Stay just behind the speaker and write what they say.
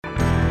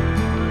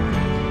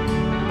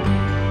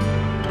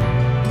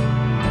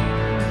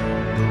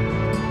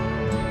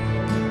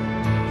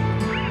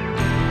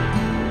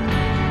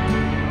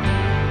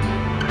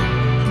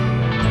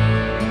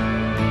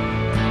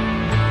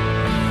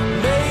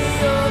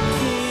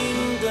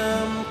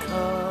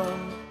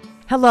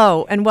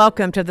Hello, and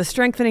welcome to the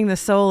Strengthening the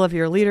Soul of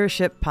Your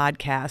Leadership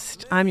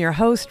podcast. I'm your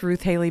host,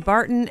 Ruth Haley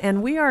Barton,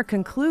 and we are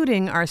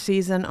concluding our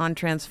season on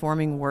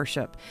transforming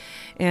worship.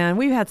 And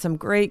we've had some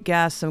great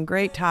guests, some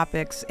great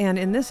topics, and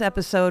in this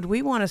episode,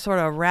 we want to sort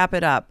of wrap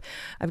it up.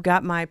 I've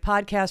got my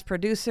podcast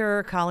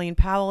producer, Colleen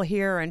Powell,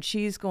 here, and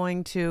she's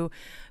going to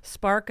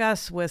spark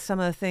us with some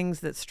of the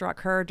things that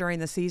struck her during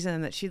the season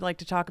and that she'd like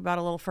to talk about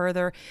a little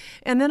further.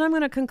 And then I'm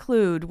going to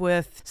conclude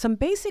with some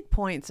basic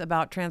points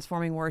about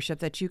transforming worship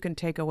that you can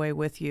take away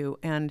with you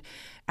and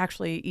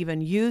actually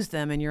even use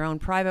them in your own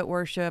private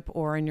worship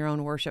or in your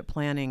own worship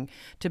planning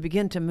to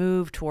begin to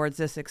move towards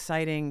this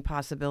exciting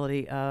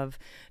possibility of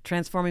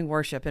transforming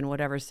worship in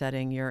whatever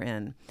setting you're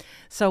in.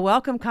 So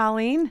welcome,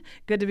 Colleen.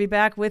 Good to be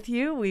back with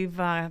you. We've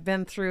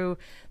been through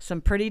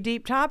some pretty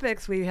deep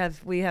topics. We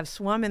have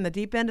swum in the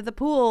deep end of the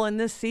pool in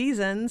this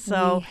season.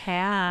 So we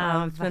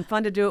have. It's been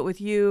fun to do it with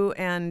you,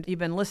 and you've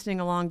been listening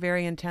along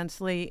very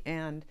intensely.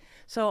 And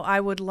so I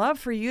would love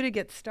for you to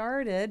get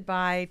started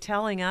by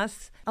telling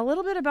us a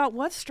little bit about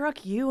what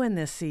struck you in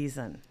this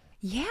season.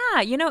 Yeah,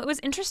 it was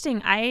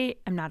interesting. I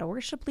am not a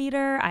worship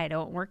leader. I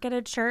don't work at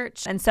a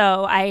church. And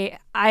so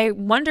I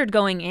wondered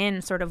going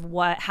in sort of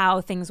how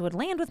things would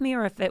land with me,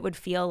 or if it would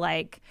feel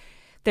like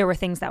there were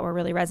things that were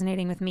really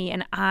resonating with me.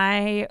 And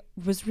I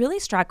was really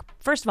struck,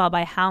 first of all,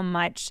 by how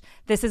much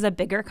this is a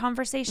bigger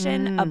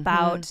conversation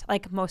about,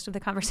 like most of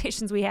the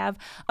conversations we have,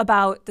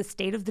 about the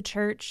state of the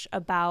church,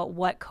 about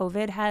what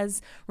COVID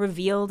has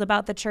revealed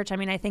about the church. I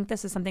mean, I think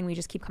this is something we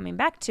just keep coming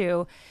back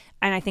to.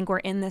 And I think we're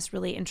in this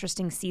really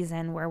interesting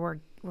season where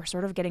we're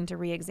sort of getting to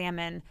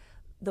re-examine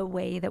the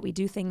way that we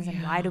do things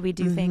and why do we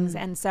do things.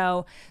 And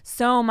so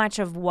much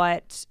of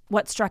what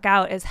struck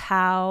out is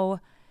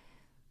how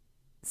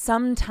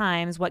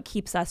sometimes what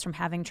keeps us from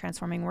having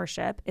transforming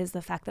worship is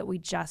the fact that we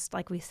just,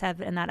 like we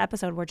said in that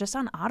episode, we're just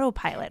on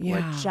autopilot. Yeah.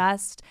 We're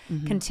just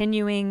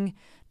continuing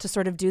to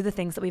sort of do the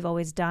things that we've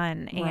always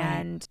done. Right.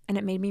 And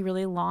it made me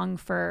really long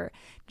for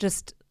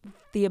just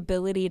the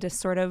ability to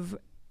sort of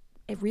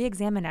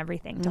re-examine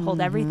everything, to hold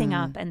everything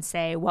up and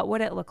say, what would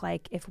it look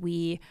like if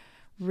we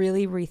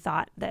really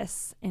rethought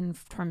this in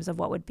terms of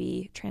what would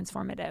be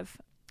transformative?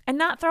 And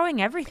not throwing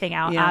everything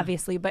out,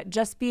 obviously, but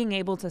just being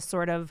able to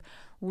sort of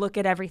look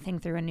at everything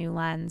through a new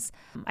lens.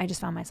 I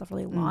just found myself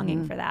really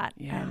longing for that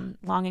and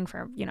longing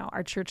for,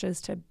 our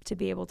churches to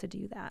be able to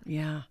do that.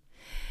 Yeah.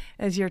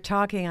 As you're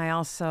talking, I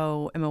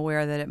also am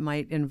aware that it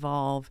might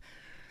involve,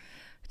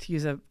 to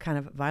use a kind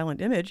of violent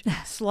image,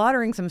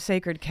 slaughtering some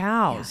sacred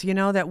cows.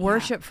 That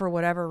worship for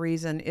whatever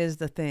reason is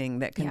the thing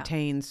that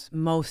contains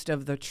most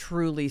of the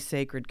truly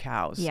sacred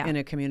cows in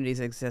a community's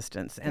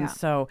existence. And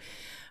so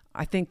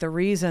I think the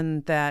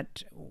reason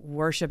that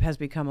worship has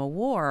become a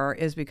war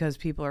is because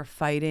people are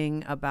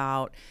fighting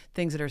about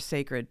things that are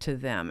sacred to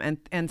them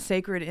and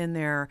sacred in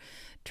their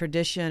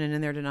tradition and in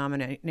their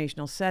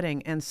denominational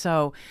setting. And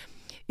so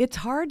it's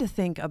hard to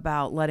think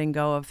about letting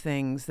go of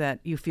things that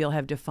you feel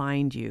have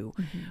defined you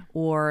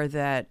or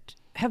that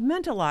have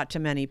meant a lot to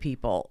many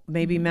people,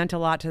 maybe meant a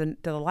lot to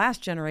the last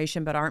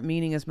generation, but aren't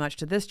meaning as much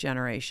to this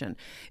generation.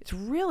 It's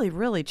really,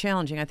 really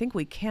challenging. I think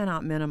we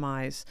cannot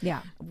minimize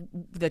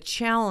the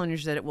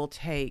challenge that it will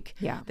take,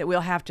 that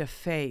we'll have to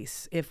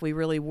face if we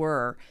really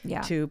were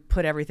to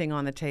put everything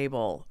on the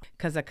table,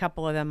 because a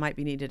couple of them might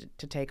be needed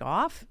to take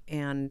off,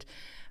 and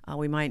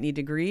we might need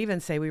to grieve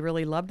and say we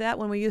really loved that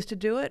when we used to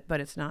do it,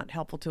 but it's not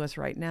helpful to us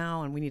right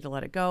now, and we need to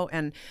let it go.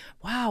 And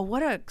wow,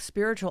 what a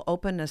spiritual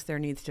openness there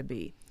needs to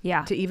be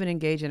to even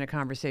engage in a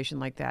conversation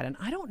like that. And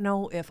I don't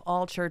know if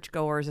all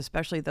churchgoers,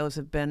 especially those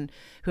who have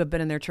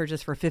been in their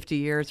churches for 50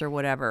 years or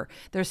whatever,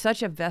 there's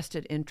such a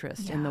vested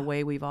interest in the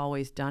way we've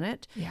always done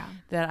it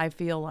that I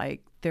feel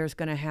like there's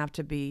going to have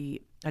to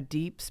be a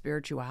deep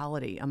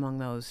spirituality among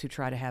those who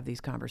try to have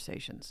these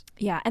conversations.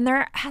 Yeah, and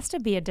there has to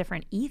be a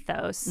different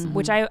ethos,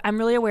 which I'm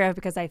really aware of,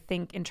 because I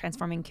think in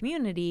transforming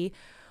community,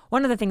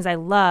 one of the things I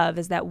love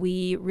is that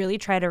we really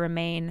try to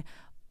remain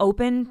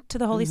open to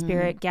the Holy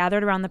Spirit,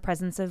 gathered around the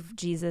presence of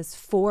Jesus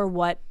for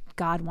what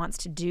God wants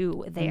to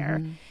do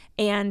there.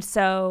 And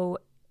so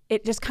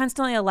it just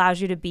constantly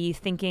allows you to be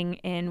thinking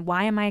in,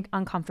 why am I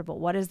uncomfortable?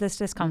 What is this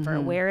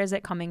discomfort? Where is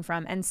it coming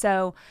from? And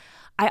so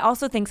I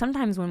also think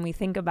sometimes when we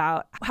think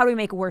about how do we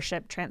make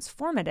worship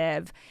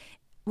transformative,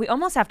 we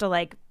almost have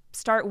to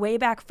start way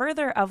back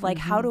further of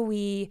how do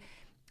we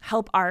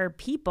help our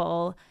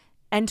people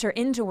enter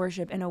into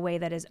worship in a way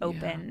that is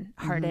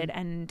open-hearted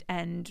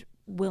and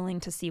willing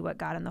to see what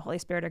God and the Holy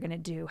Spirit are going to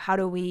do? How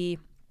do we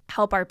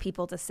help our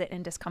people to sit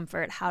in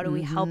discomfort? How do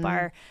we help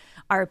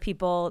our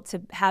people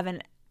to have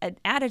an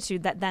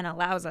attitude that then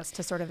allows us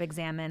to sort of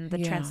examine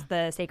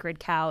the sacred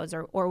cows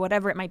or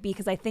whatever it might be?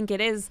 Because I think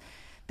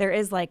there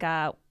is like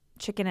a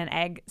chicken and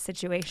egg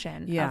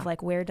situation of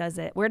where does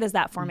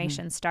that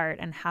formation start,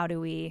 and how do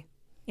we,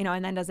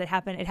 and then does it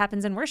happen? It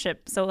happens in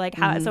worship. So I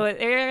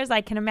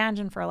can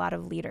imagine for a lot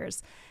of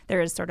leaders,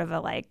 there is sort of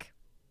a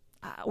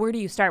where do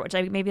you start? Which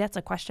maybe that's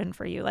a question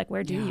for you.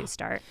 Where do you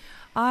start?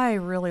 I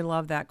really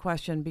love that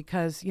question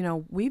because,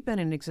 we've been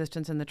in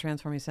existence in the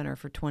Transforming Center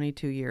for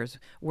 22 years,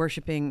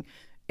 worshiping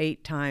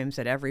 8 times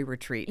at every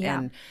retreat.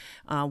 Yeah.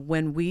 And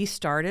when we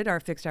started our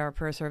fixed hour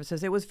prayer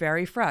services, it was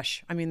very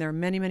fresh. I mean, there are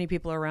many, many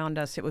people around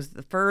us. It was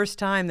the first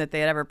time that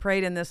they had ever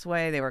prayed in this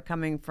way. They were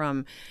coming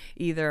from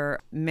either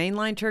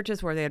mainline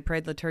churches where they had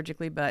prayed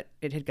liturgically, but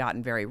it had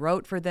gotten very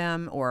rote for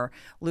them, or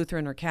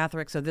Lutheran or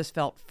Catholic. So this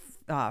felt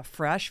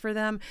fresh for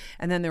them.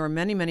 And then there were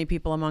many, many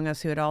people among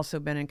us who had also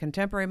been in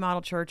contemporary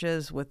model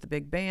churches with the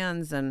big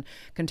bands and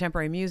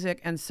contemporary music.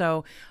 And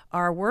so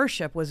our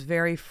worship was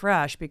very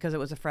fresh because it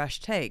was a fresh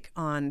take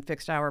on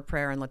fixed hour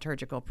prayer and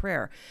liturgical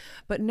prayer.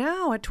 But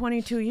now at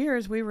 22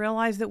 years, we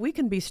realize that we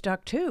can be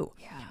stuck too.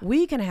 Yeah.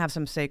 We can have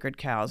some sacred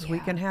cows. Yeah. We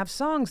can have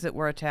songs that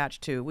we're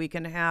attached to. We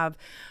can have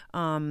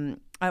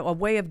a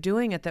way of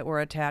doing it that we're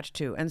attached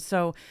to. And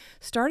so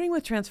starting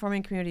with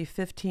Transforming Community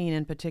 15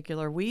 in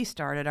particular, we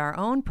started our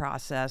own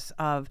process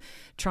of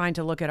trying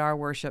to look at our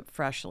worship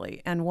freshly.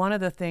 And one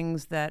of the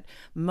things that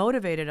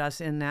motivated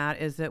us in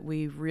that is that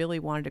we really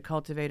wanted to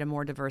cultivate a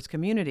more diverse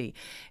community.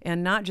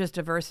 And not just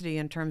diversity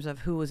in terms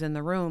of who was in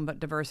the room, but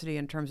diversity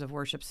in terms of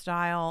worship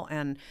style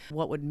and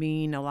what would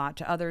mean a lot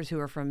to others who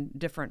are from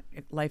different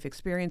life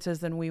experiences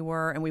than we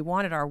were. And we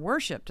wanted our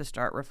worship to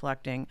start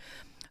reflecting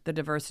the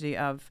diversity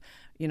of,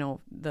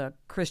 the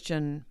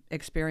Christian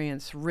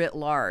experience writ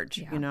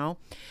large,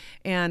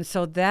 And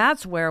so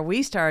that's where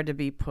we started to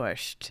be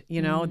pushed.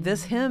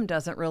 This hymn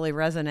doesn't really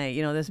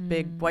resonate, this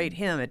big white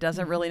hymn. It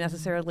doesn't really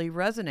necessarily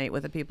resonate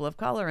with the people of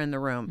color in the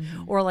room.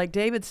 Or like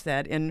David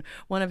said in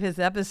one of his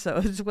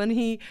episodes when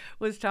he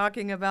was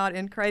talking about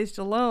In Christ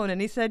Alone, and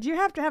he said, you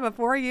have to have a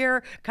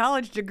 4-year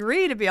college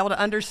degree to be able to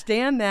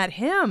understand that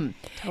hymn.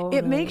 Totally.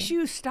 It makes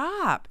you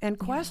stop and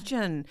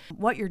question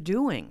what you're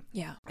doing.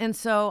 Yeah. And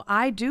so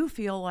I do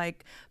feel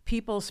like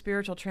people's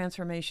spiritual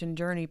transformation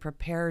journey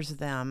prepares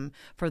them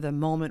for the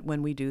moment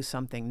when we do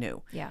something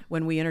new. Yeah.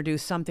 When we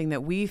introduce something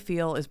that we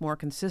feel is more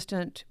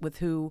consistent with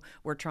who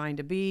we're trying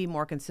to be,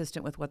 more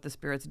consistent with what the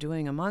Spirit's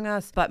doing among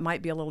us, but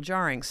might be a little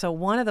jarring. So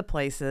one of the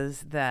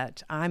places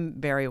that I'm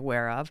very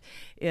aware of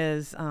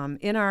is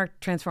in our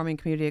Transforming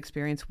Community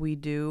experience, we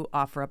do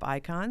offer up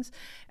icons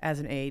as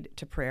an aid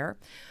to prayer.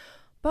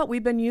 But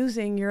we've been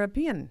using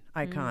European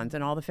icons,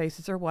 and all the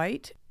faces are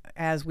white.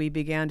 As we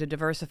began to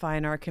diversify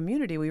in our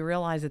community, we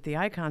realized that the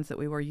icons that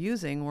we were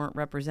using weren't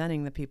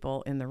representing the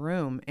people in the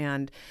room.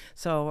 And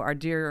so our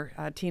dear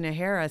Tina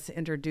Harris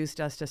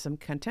introduced us to some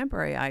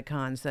contemporary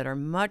icons that are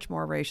much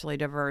more racially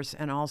diverse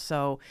and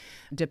also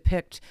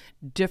depict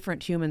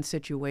different human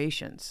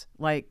situations,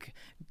 like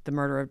the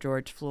murder of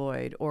George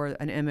Floyd or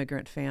an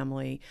immigrant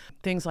family,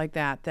 things like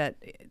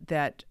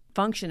that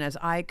function as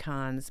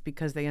icons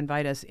because they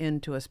invite us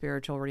into a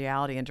spiritual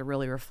reality and to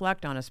really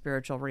reflect on a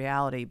spiritual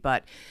reality,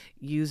 but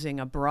using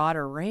a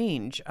broader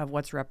range of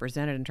what's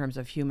represented in terms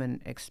of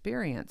human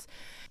experience.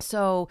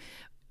 So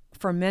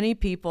for many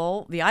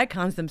people, the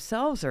icons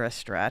themselves are a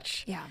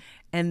stretch. Yeah.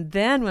 And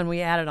then when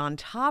we added on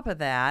top of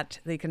that,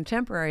 the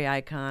contemporary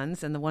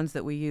icons, and the ones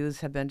that we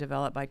use have been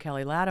developed by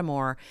Kelly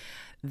Lattimore,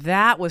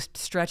 that was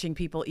stretching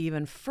people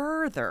even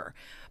further.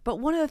 But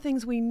one of the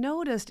things we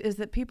noticed is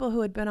that people who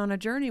had been on a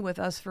journey with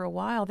us for a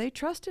while, they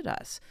trusted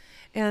us.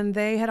 And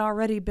they had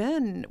already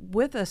been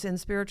with us in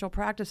spiritual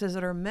practices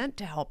that are meant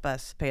to help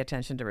us pay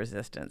attention to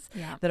resistance,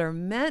 that are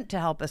meant to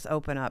help us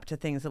open up to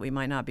things that we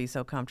might not be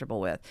so comfortable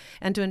with,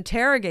 and to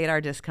interrogate our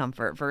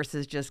discomfort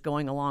versus just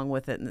going along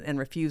with it and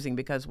refusing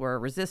because we're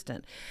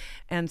resistant.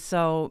 And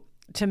so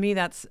to me,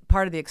 that's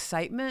part of the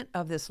excitement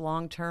of this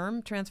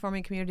long-term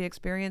Transforming Community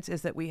experience,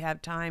 is that we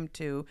have time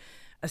to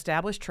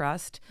establish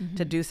trust,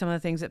 to do some of the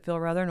things that feel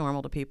rather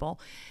normal to people,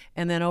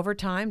 and then over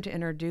time to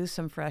introduce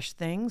some fresh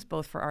things,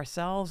 both for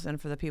ourselves and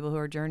for the people who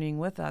are journeying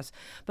with us.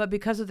 But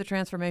because of the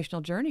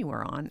transformational journey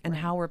we're on and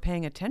how we're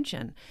paying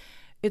attention,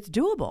 it's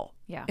doable.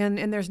 Yeah.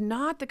 And there's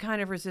not the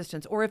kind of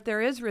resistance, or if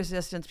there is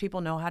resistance, people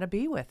know how to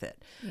be with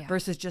it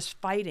versus just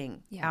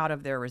fighting out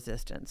of their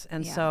resistance.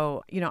 And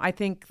so, I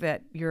think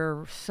that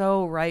you're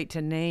so right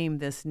to name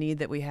this need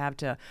that we have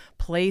to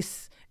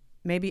place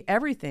maybe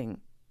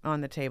everything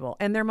on the table.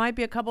 And there might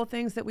be a couple of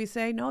things that we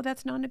say, no,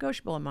 that's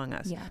non-negotiable among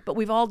us. Yeah. But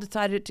we've all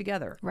decided it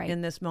together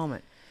in this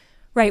moment.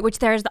 Right, which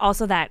there's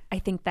also that, I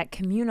think, that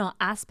communal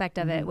aspect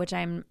of it, which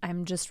I'm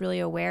just really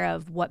aware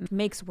of. What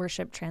makes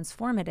worship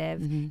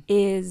transformative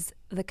is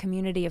the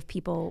community of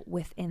people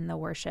within the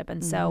worship.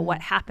 And so what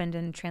happened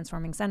in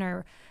Transforming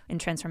Center, in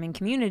Transforming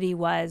Community,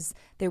 was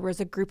there was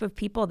a group of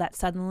people that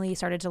suddenly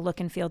started to look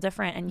and feel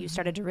different. And you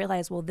started to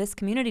realize, well, this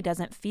community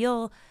doesn't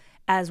feel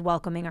as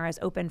welcoming or as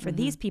open for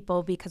these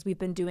people because we've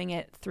been doing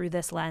it through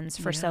this lens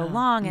for so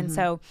long.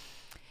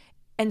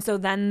 And so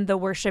then the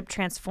worship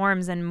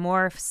transforms and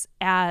morphs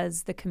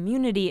as the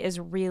community is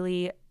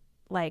really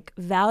like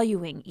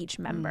valuing each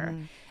member.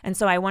 And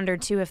so I wonder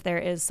too if there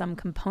is some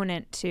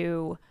component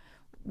to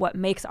what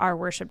makes our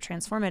worship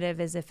transformative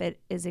is if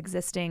it is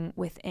existing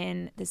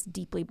within this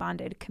deeply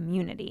bonded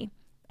community.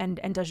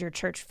 And does your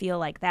church feel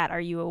like that? Are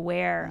you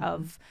aware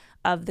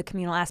of the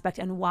communal aspect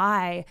and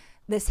why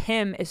this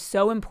hymn is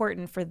so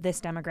important for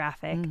this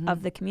demographic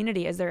of the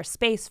community? Is there a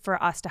space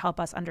for us to help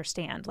us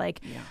understand?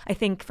 I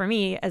think for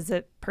me, as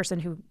a person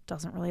who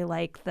doesn't really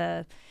like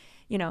the,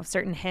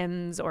 certain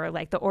hymns or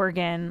like the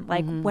organ,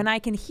 like when I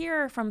can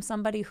hear from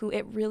somebody who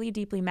it really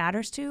deeply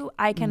matters to,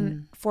 I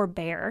can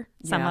forbear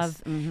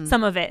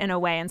some of it in a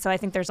way. And so I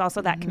think there's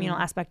also that communal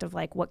aspect of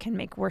like what can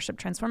make worship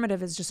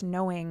transformative is just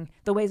knowing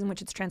the ways in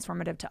which it's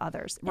transformative to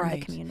others in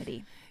the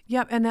community.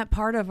 Yeah, and that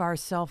part of our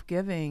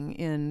self-giving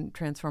in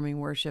transforming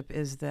worship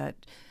is that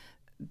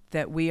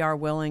we are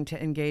willing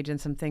to engage in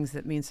some things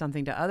that mean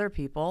something to other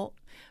people,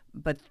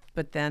 but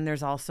then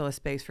there's also a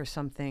space for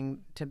something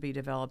to be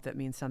developed that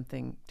means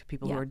something to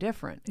people who are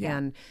different,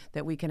 and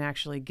that we can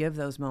actually give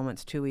those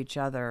moments to each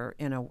other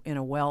in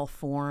a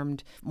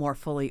well-formed, more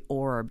fully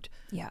orbed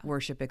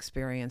worship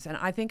experience. And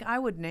I think I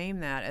would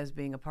name that as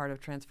being a part of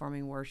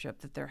transforming worship,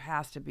 that there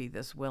has to be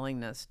this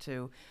willingness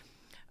to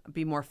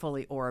be more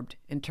fully orbed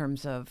in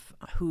terms of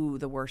who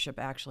the worship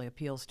actually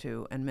appeals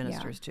to and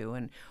ministers to,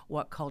 and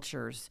what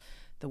cultures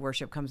the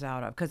worship comes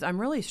out of. Because I'm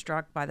really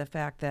struck by the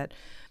fact that,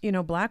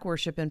 Black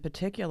worship in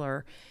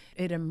particular,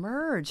 it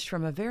emerged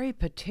from a very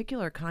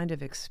particular kind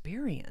of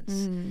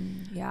experience.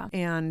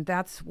 And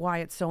that's why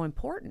it's so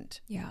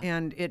important.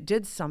 And it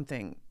did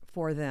something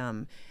for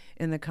them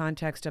in the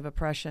context of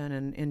oppression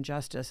and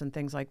injustice and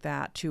things like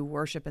that, to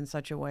worship in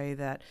such a way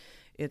that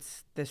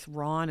it's this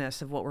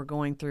rawness of what we're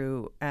going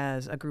through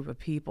as a group of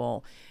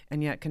people,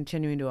 and yet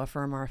continuing to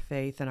affirm our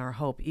faith and our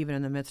hope even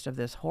in the midst of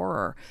this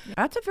horror.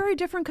 That's a very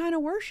different kind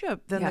of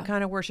worship than the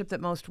kind of worship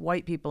that most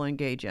white people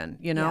engage in,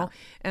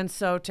 And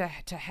so to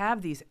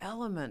have these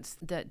elements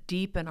that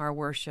deepen our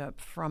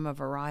worship from a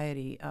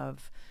variety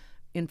of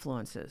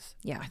influences,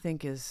 I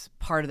think is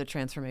part of the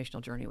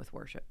transformational journey with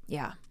worship.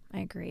 Yeah, I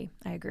agree.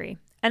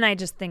 And I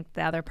just think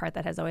the other part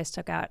that has always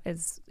stuck out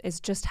is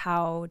just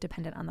how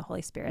dependent on the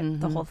Holy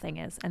Spirit the whole thing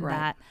is. And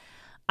that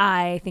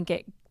I think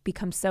it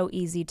becomes so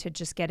easy to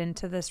just get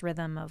into this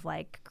rhythm of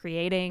like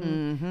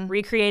creating,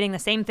 recreating the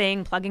same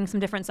thing, plugging some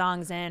different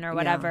songs in or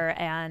whatever.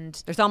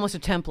 And there's almost a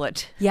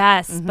template.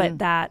 Yes, but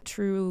that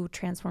true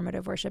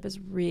transformative worship is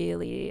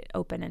really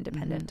open and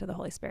dependent to the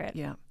Holy Spirit,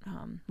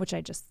 which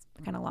I just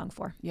kind of long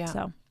for.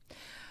 So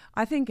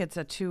I think it's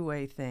a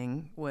two-way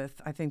thing.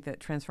 I think that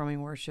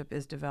transforming worship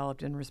is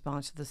developed in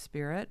response to the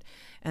Spirit.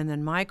 And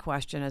then my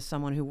question, as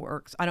someone who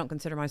works, I don't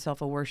consider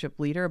myself a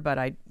worship leader, but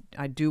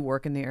I do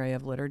work in the area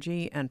of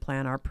liturgy and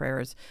plan our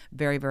prayers,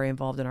 very, very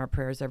involved in our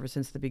prayers ever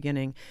since the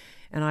beginning.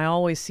 And I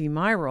always see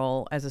my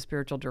role as a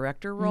spiritual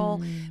director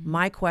role.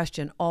 My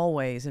question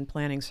always in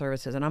planning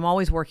services, and I'm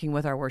always working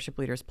with our worship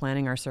leaders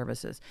planning our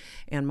services,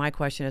 and my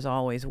question is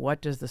always,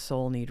 what does the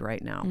soul need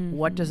right now?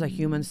 What does a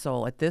human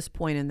soul at this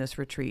point in this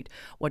retreat,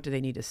 what do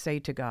they need to say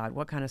to God?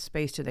 What kind of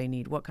space do they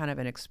need? What kind of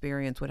an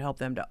experience would help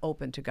them to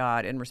open to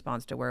God in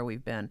response to where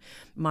we've been?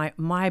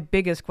 My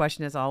biggest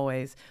question is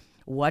always,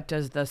 what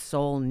does the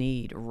soul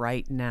need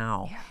right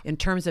now in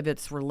terms of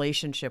its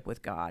relationship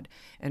with God,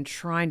 and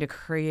trying to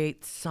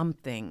create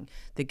something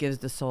that gives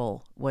the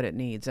soul what it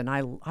needs? And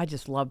I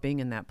just love being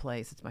in that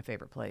place. It's my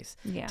favorite place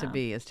to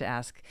be, is to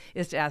ask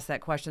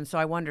that question. So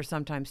I wonder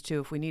sometimes too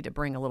if we need to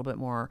bring a little bit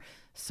more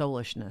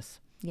soulishness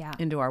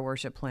into our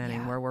worship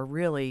planning, where we're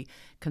really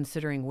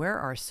considering where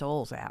our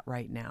souls at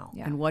right now,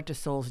 and what do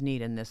souls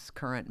need in this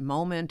current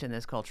moment, in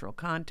this cultural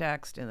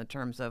context, in the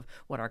terms of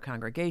what our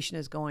congregation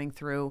is going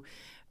through.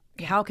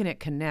 How can it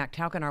connect?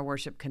 How can our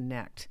worship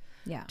connect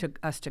to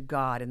us, to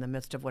God, in the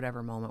midst of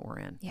whatever moment we're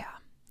in?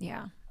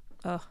 Yeah.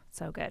 Oh,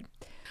 so good.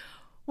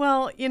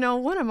 Well,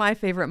 one of my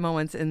favorite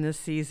moments in this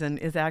season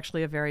is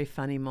actually a very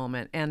funny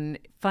moment, and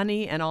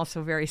funny and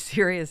also very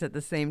serious at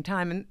the same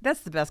time. And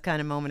that's the best kind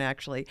of moment,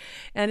 actually.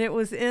 And it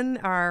was in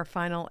our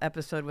final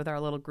episode with our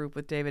little group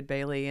with David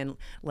Bailey and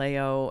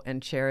Leo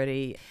and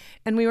Charity.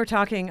 And we were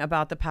talking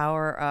about the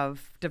power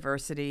of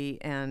diversity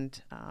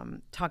and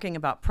talking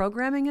about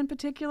programming in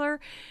particular.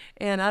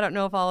 And I don't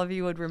know if all of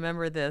you would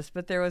remember this,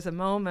 but there was a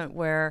moment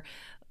where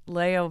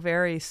Leo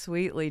very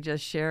sweetly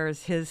just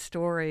shares his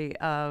story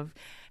of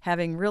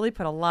having really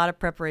put a lot of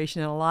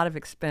preparation and a lot of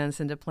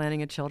expense into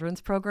planning a children's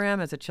program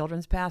as a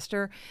children's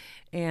pastor.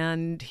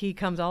 And he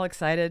comes all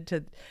excited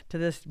to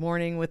this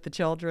morning with the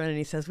children, and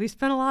he says, we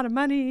spent a lot of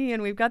money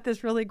and we've got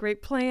this really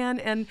great plan.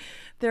 And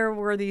there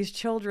were these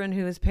children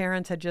whose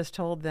parents had just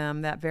told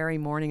them that very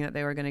morning that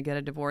they were going to get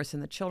a divorce,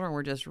 and the children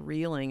were just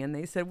reeling. And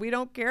they said, we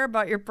don't care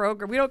about your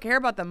program. We don't care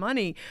about the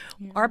money.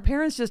 Our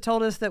parents just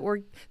told us that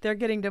they're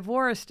getting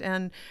divorced,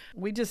 and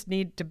we just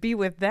need to be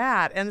with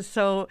that. And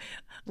so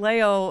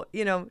Leo,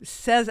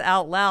 says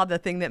out loud the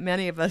thing that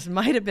many of us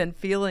might have been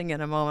feeling in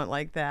a moment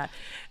like that.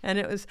 And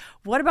it was,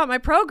 what about my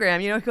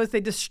program? Because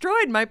they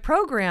destroyed my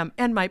program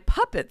and my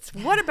puppets.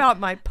 What about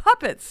my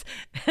puppets?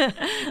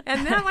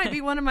 And that might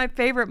be one of my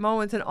favorite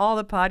moments in all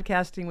the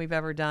podcasting we've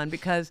ever done,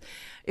 because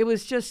it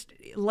was just,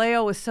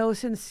 Leo was so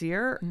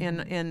sincere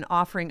in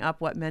offering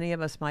up what many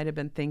of us might have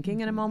been thinking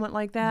in a moment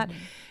like that.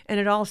 And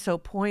it also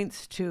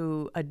points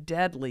to a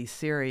deadly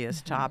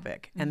serious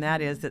topic. And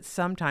that is that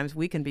sometimes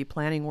we can be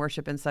planning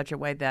worship in such a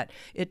way that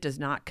it does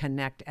not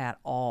connect at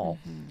all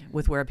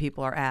with where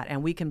people are at.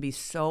 And we can be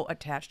so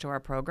attached to our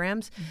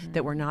programs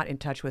that we're not in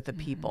touch with the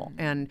people.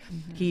 And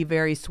he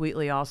very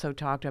sweetly also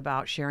talked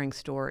about sharing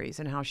stories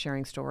and how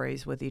sharing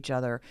stories with each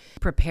other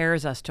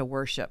prepares us to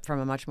worship from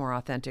a much more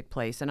authentic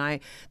place. And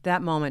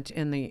that moment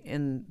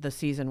in the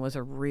season was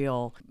a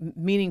real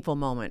meaningful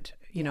moment,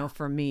 you know,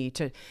 for me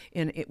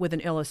with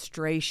an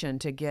illustration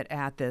to get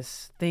at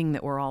this thing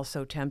that we're all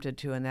so tempted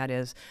to, and that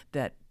is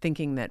that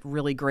thinking that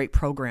really great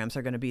programs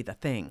are going to be the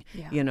thing,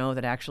 you know,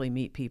 that actually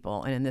meet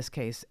people. And in this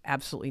case,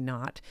 absolutely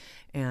not.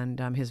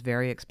 And his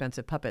very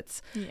expensive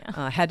puppets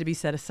had to be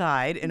set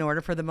aside in order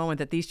for the moment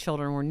that these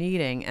children were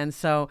needing. And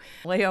so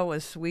Leo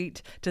was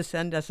sweet to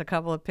send us a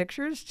couple of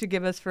pictures to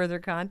give us further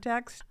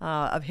context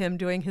of him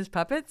doing his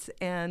puppets.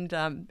 And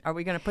are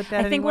we going to put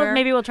that anywhere? I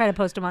think we'll try to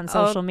post them on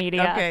social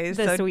media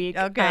this week.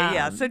 Okay,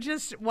 yeah. So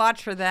just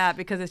watch for that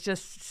because it's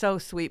just so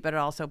sweet, but it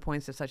also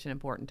points to such an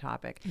important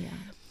topic. Yeah.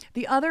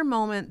 The other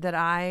moment that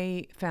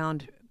I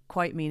found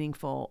quite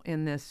meaningful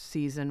in this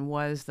season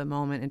was the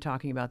moment in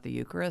talking about the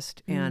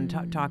Eucharist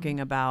and talking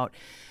about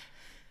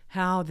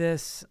how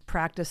this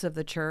practice of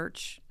the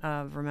church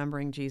of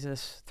remembering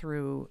Jesus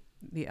through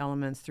the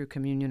elements, through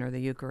communion or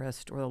the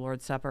Eucharist or the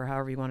Lord's Supper,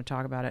 however you want to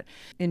talk about it,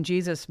 in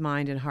Jesus'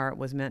 mind and heart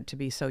was meant to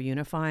be so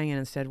unifying, and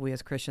instead we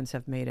as Christians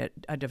have made it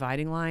a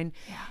dividing line.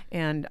 Yeah.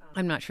 And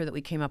I'm not sure that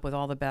we came up with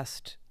all the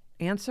best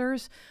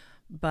answers,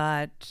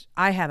 but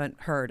I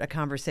haven't heard a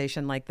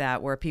conversation like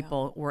that where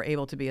people were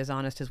able to be as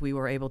honest as we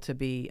were able to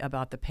be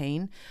about the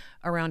pain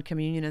around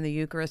communion and the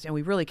Eucharist. And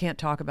we really can't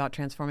talk about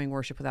transforming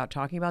worship without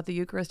talking about the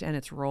Eucharist and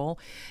its role.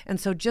 And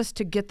so just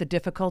to get the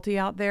difficulty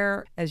out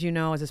there, as you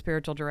know, as a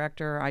spiritual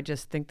director, I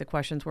just think the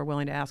questions we're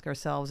willing to ask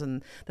ourselves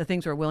and the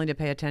things we're willing to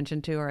pay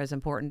attention to are as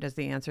important as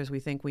the answers we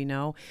think we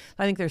know.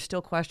 I think there's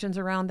still questions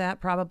around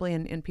that probably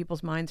in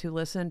people's minds who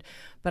listened,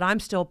 but I'm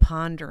still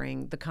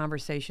pondering the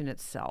conversation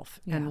itself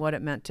and what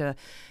it meant to,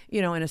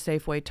 you know, in a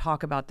safe way,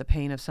 talk about the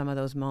pain of some of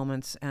those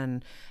moments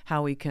and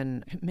how we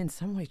can, in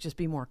some ways, just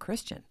be more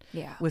Christian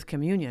with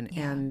communion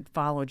and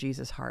follow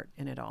Jesus' heart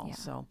in it all.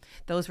 So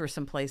those were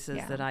some places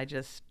that I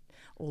just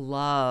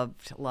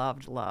loved.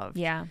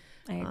 Yeah,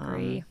 I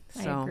agree.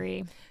 I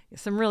agree.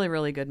 Some really,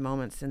 really good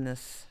moments in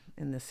this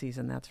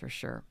season, that's for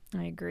sure.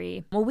 I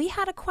agree. Well, we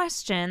had a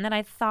question that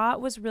I thought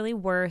was really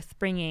worth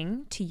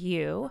bringing to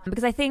you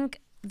because I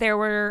think there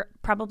were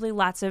probably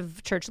lots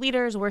of church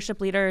leaders,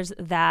 worship leaders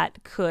that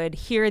could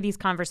hear these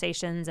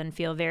conversations and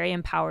feel very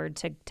empowered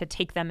to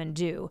take them and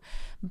do.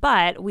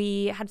 But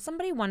we had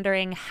somebody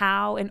wondering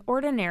how an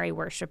ordinary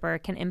worshiper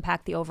can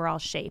impact the overall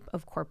shape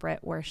of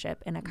corporate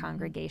worship in a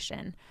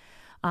congregation.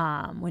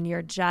 When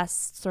you're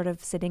just sort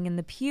of sitting in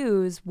the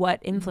pews,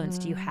 what influence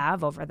do you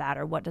have over that,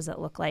 or what does it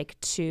look like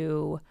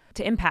to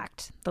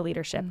impact the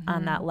leadership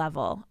on that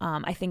level?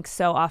 I think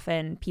so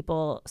often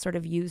people sort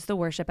of use the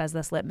worship as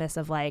this litmus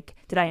of like,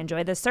 did I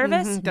enjoy this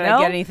service? Did I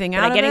get anything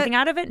out of it? Did I get anything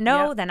out of it?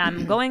 No, then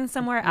I'm going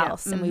somewhere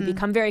else. And we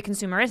become very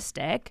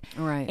consumeristic.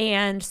 Right.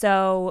 And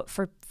so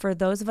for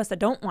those of us that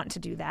don't want to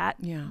do that,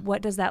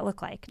 what does that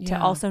look like?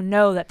 To also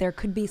know that there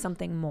could be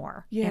something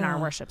more in our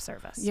worship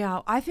service.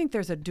 Yeah, I think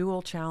there's a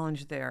dual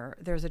challenge there.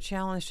 There's a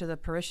challenge to the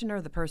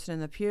parishioner, the person in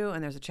the pew,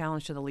 and there's a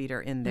challenge to the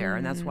leader in there.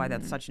 And that's why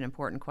that's such an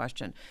important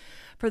question.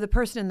 For the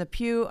person in the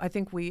pew, I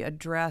think we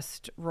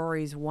addressed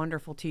Rory's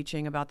wonderful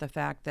teaching about the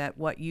fact that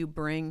what you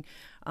bring,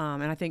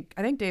 and I think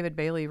David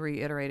Bailey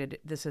reiterated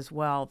this as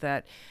well,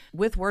 that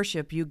with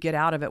worship, you get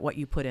out of it what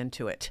you put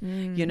into it.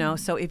 You know,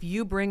 so if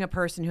you bring a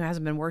person who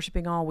hasn't been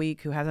worshiping all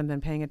week, who hasn't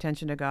been paying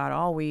attention to God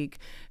all week,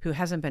 who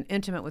hasn't been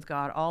intimate with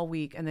God all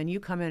week, and then you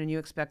come in and you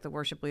expect the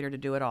worship leader to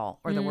do it all,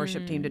 or the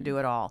worship team to do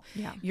it all,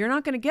 you're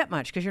not going to get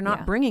much because you're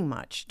not bringing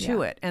much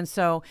to it. And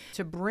so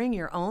to bring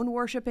your own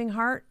worshiping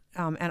heart,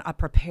 and a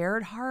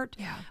prepared heart,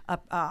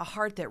 a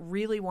heart that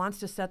really wants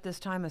to set this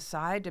time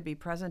aside to be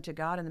present to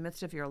God in the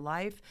midst of your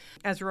life.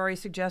 As Rory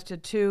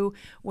suggested too,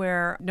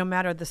 where no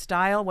matter the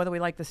style, whether we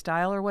like the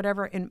style or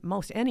whatever, in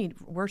most any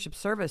worship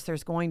service,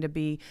 there's going to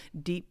be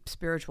deep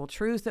spiritual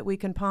truths that we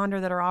can ponder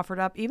that are offered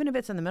up. Even if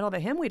it's in the middle of a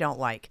hymn we don't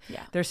like,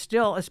 there's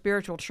still a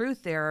spiritual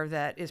truth there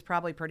that is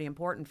probably pretty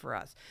important for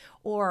us.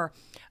 Or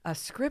a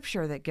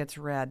scripture that gets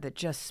read that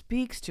just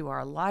speaks to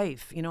our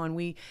life, you know,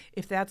 and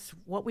if that's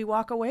what we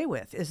walk away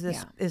with, is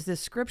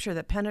this scripture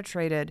that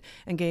penetrated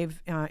and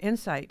gave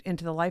insight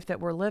into the life that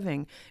we're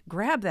living,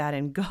 grab that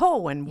and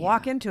go and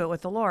walk into it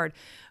with the Lord.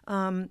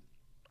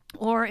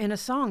 Or in a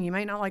song, you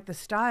might not like the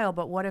style,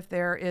 but what if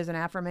there is an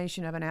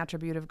affirmation of an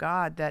attribute of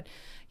God that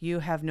you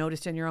have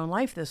noticed in your own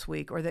life this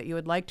week, or that you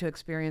would like to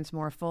experience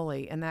more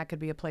fully? And that could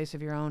be a place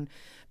of your own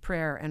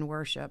prayer and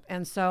worship.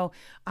 And so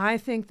I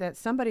think that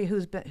somebody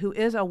who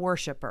is a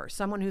worshiper,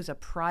 someone who's a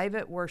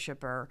private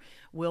worshiper,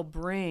 will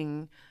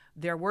bring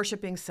their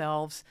worshiping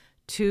selves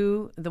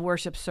to the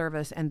worship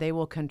service, and they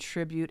will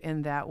contribute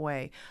in that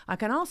way. I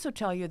can also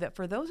tell you that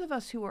for those of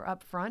us who are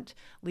up front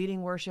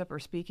leading worship or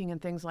speaking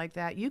and things like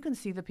that, you can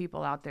see the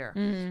people out there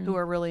who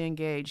are really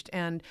engaged.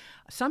 And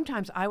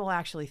sometimes I will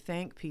actually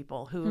thank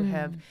people who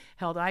have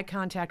held eye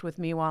contact with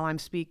me while I'm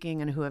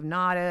speaking and who have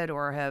nodded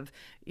or have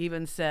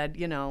even said,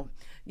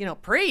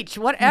 preach,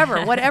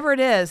 whatever it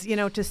is,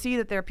 to see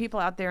that there are people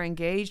out there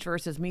engaged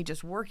versus me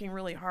just working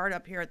really hard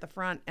up here at the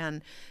front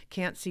and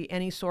can't see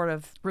any sort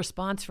of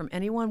response from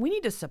anyone. We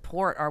need to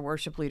support our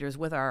worship leaders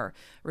with our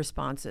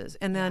responses.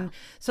 And then,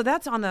 so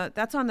that's on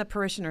the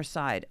parishioner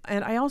side.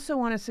 And I also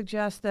want to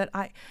suggest that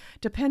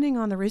depending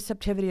on the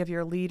receptivity of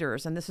your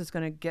leaders, and this is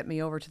going to get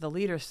me over to the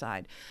leader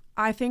side,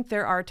 I think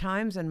there are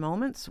times and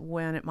moments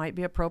when it might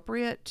be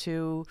appropriate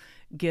to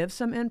give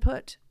some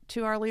input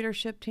to our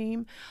leadership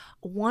team.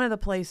 One of the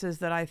places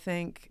that I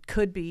think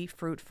could be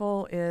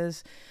fruitful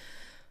is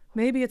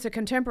maybe it's a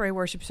contemporary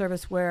worship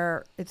service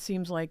where it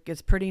seems like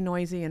it's pretty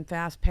noisy and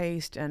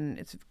fast-paced and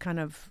it's kind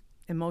of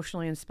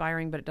emotionally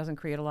inspiring, but it doesn't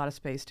create a lot of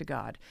space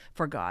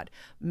for God.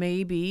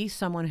 Maybe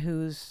someone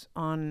who's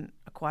on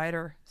a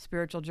quieter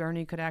spiritual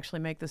journey could actually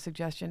make the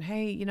suggestion,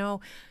 hey,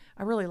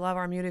 I really love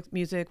our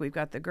music. We've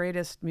got the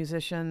greatest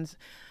musicians,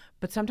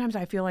 but sometimes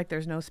I feel like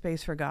there's no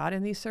space for God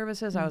in these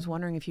services. I was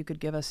wondering if you could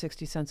give us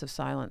 60 seconds of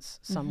silence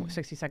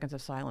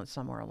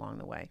somewhere along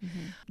the way.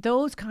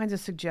 Those kinds of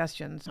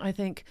suggestions, I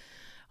think,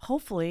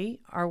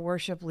 hopefully our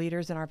worship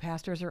leaders and our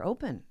pastors are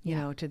open,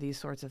 to these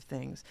sorts of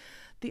things.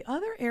 The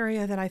other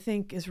area that I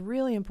think is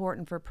really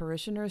important for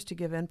parishioners to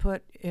give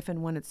input if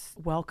and when it's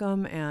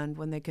welcome and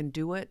when they can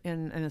do it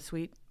in a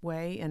sweet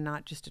way and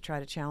not just to try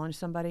to challenge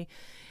somebody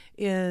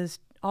is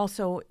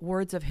also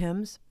words of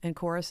hymns and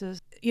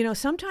choruses.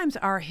 Sometimes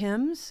our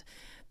hymns,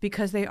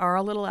 because they are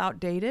a little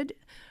outdated,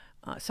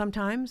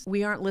 sometimes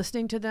we aren't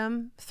listening to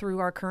them through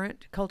our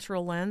current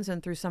cultural lens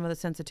and through some of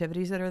the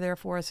sensitivities that are there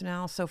for us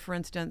now. So, for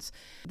instance,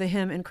 the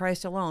hymn In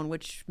Christ Alone,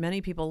 which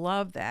many people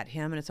love that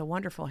hymn, and it's a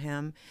wonderful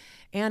hymn.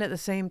 And at the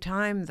same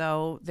time,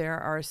 though, there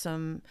are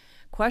some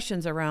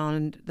questions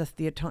around the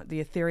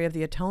theory of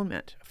the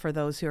atonement for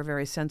those who are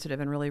very sensitive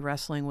and really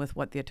wrestling with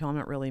what the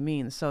atonement really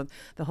means. So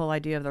the whole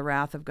idea of the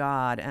wrath of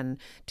God and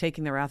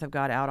taking the wrath of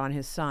God out on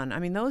his son. I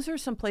mean, those are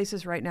some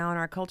places right now in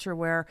our culture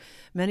where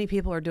many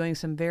people are doing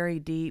some very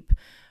deep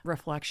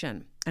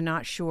reflection and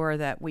not sure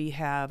that we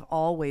have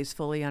always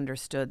fully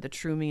understood the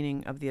true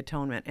meaning of the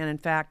atonement. And in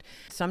fact,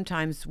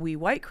 sometimes we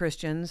white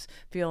Christians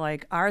feel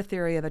like our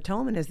theory of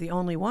atonement is the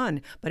only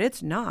one, but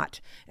it's not.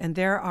 And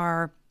there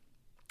are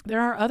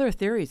other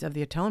theories of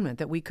the atonement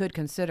that we could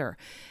consider.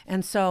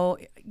 And so,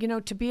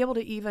 to be able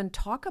to even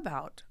talk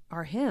about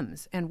our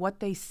hymns and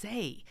what they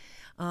say.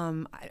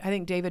 I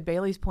think David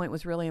Bailey's point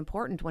was really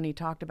important when he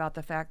talked about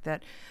the fact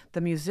that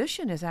the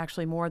musician is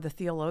actually more the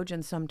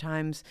theologian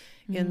sometimes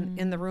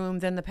in the room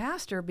than the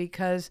pastor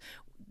because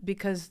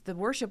the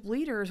worship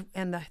leaders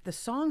and the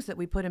songs that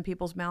we put in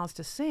people's mouths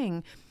to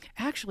sing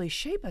actually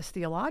shape us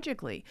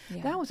theologically.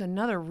 Yeah. That was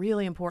another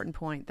really important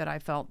point that I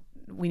felt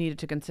we needed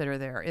to consider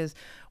there is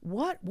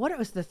what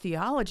was the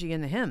theology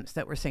in the hymns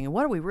that we're singing?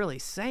 What are we really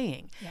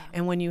saying? Yeah.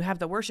 And when you have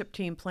the worship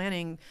team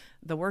planning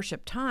the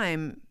worship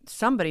time,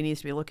 somebody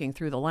needs to be looking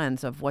through the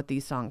lens of what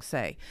these songs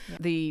say.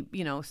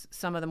 Yeah.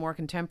 Some of the more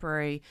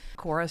contemporary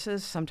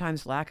choruses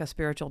sometimes lack a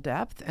spiritual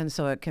depth, and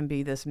so it can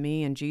be this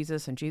me and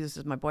Jesus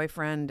is my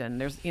boyfriend, and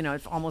there's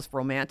it's almost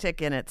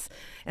romantic, and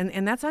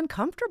that's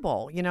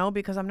uncomfortable,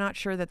 because I'm not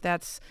sure that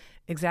that's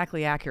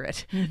exactly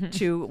accurate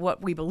to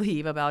what we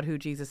believe about who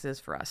Jesus is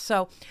for us.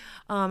 So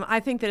I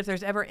think that if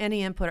there's ever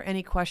any input or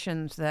any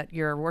questions that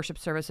your worship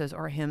services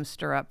or hymns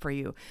stir up for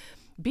you,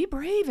 be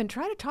brave and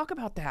try to talk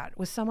about that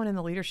with someone in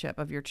the leadership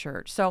of your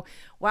church. So,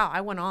 wow,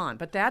 I went on,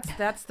 but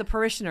that's the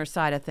parishioner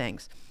side of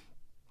things.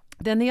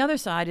 Then the other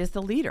side is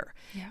the leader.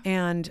 Yeah.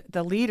 And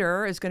the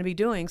leader is going to be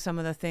doing some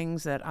of the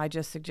things that I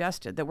just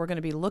suggested, that we're going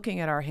to be looking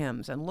at our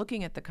hymns and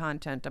looking at the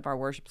content of our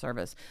worship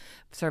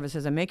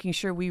services and making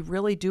sure we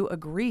really do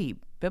agree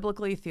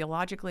biblically,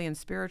 theologically, and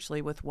spiritually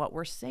with what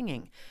we're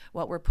singing,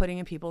 what we're putting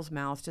in people's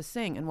mouths to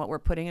sing, and what we're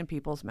putting in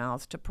people's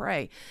mouths to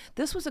pray.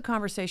 This was a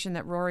conversation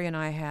that Rory and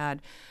I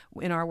had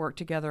in our work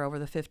together over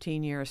the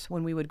 15 years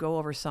when we would go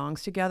over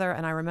songs together.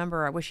 And I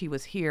remember, I wish he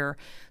was here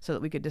so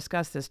that we could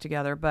discuss this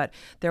together, but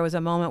there was a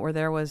moment where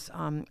there was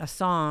a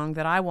song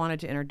that I wanted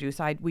to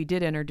introduce. We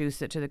did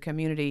introduce it to the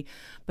community,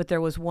 but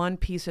there was one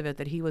piece of it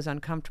that he was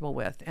uncomfortable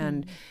with.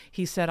 And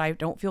he said, I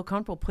don't feel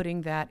comfortable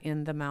putting that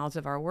in the mouths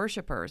of our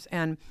worshipers.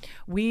 And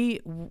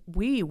we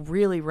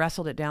really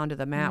wrestled it down to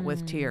the mat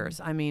with tears.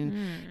 I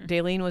mean,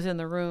 Daylene was in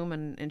the room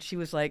and she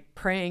was like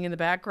praying in the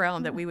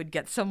background that we would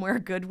get somewhere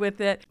good with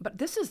it. But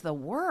this is the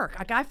work.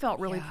 Like, I felt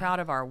really proud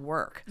of our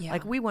work. Yeah.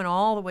 Like, we went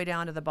all the way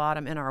down to the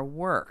bottom in our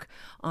work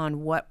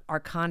on what our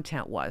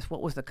content was.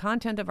 What was the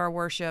content of our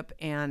worship,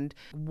 and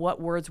what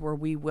words were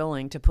we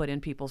willing to put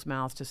in people's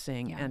mouths to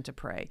sing and to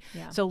pray.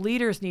 Yeah. So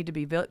leaders need to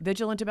be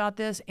vigilant about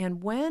this.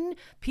 And when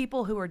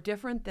people who are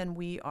different than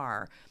we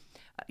are,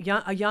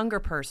 a younger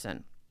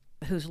person,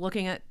 who's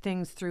looking at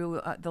things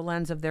through the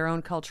lens of their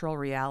own cultural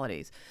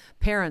realities.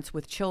 Parents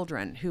with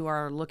children who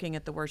are looking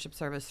at the worship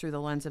service through the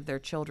lens of their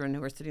children,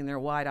 who are sitting there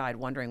wide-eyed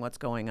wondering what's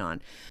going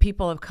on.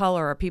 People of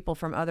color or people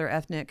from other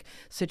ethnic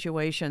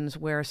situations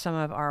where some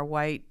of our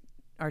white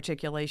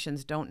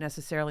articulations don't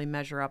necessarily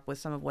measure up with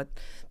some of what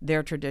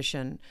their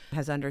tradition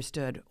has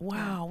understood.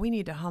 Wow, we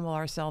need to humble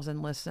ourselves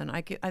and listen.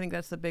 I think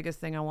that's the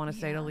biggest thing I want to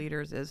say to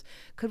leaders is,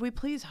 could we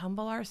please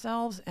humble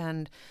ourselves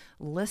and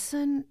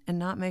listen and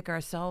not make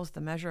ourselves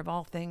the measure of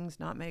all things,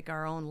 not make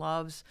our own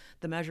loves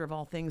the measure of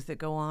all things that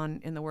go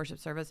on in the worship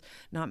service,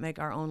 not make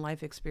our own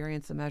life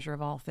experience the measure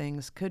of all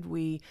things? Could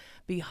we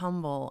be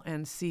humble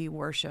and see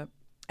worship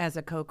as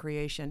a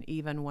co-creation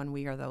even when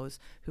we are those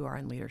who are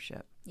in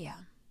leadership? Yeah.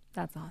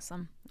 That's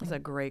awesome. That's a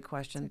great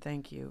question.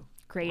 Thank you.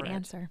 Great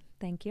answer.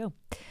 Thank you.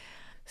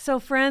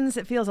 So, friends,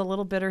 it feels a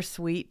little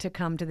bittersweet to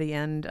come to the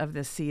end of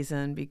this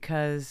season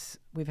because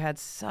we've had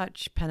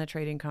such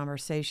penetrating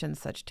conversations,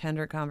 such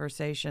tender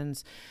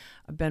conversations.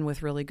 I've been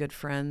with really good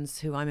friends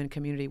who I'm in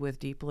community with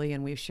deeply,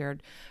 and we've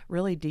shared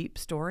really deep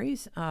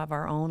stories of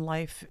our own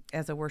life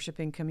as a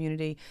worshiping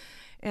community.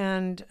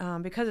 And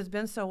because it's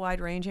been so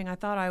wide-ranging, I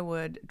thought I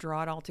would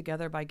draw it all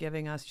together by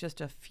giving us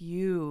just a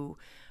few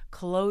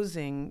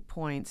closing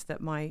points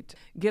that might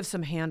give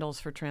some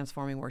handles for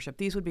transforming worship.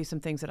 These would be some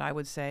things that I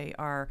would say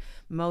are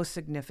most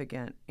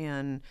significant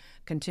in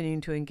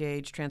continuing to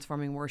engage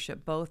transforming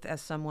worship, both as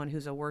someone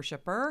who's a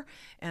worshiper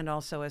and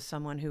also as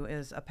someone who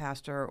is a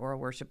pastor or a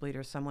worship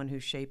leader, someone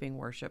who's shaping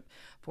worship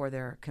for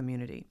their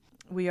community.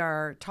 We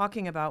are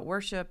talking about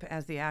worship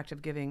as the act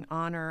of giving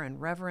honor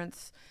and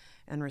reverence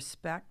and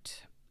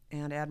respect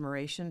and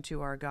admiration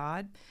to our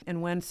God.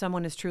 And when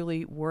someone is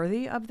truly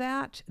worthy of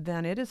that,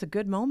 then it is a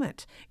good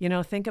moment. You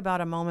know, think about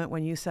a moment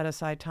when you set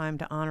aside time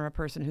to honor a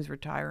person who's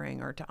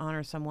retiring or to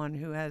honor someone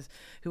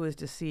who is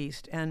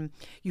deceased, and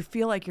you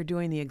feel like you're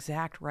doing the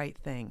exact right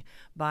thing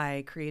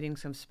by creating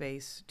some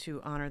space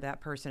to honor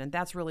that person. And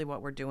that's really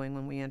what we're doing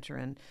when we enter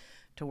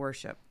into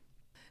worship.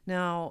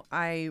 Now,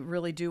 I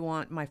really do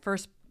want my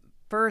first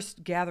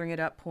gathering it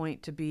up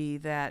point to be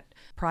that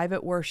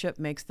private worship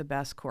makes the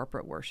best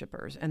corporate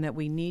worshipers, and that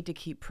we need to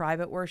keep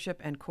private worship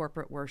and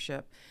corporate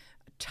worship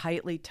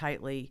tightly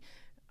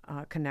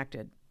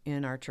connected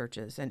in our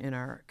churches and in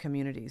our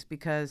communities,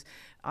 because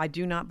I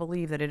do not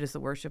believe that it is the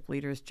worship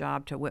leader's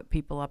job to whip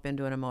people up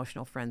into an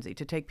emotional frenzy,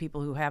 to take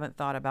people who haven't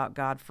thought about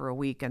God for a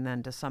week and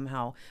then to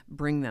somehow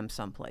bring them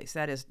someplace.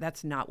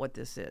 That's not what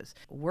this is.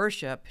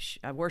 Worship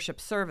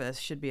service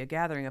should be a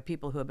gathering of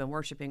people who have been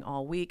worshiping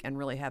all week and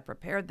really have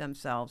prepared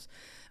themselves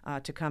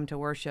to come to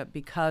worship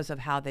because of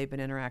how they've been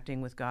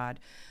interacting with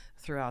God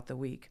throughout the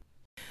week.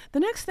 The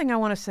next thing I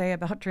want to say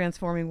about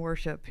transforming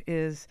worship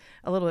is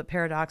a little bit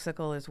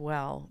paradoxical as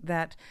well,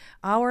 that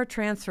our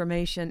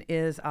transformation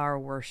is our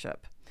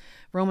worship.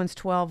 Romans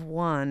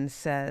 12:1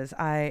 says,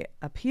 I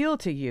appeal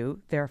to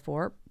you,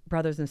 therefore,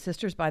 brothers and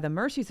sisters, by the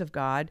mercies of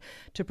God,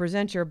 to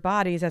present your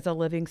bodies as a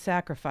living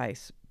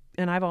sacrifice.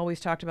 And I've always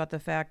talked about the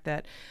fact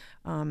that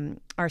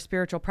our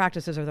spiritual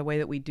practices are the way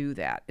that we do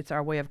that. It's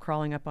our way of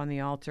crawling up on the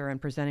altar and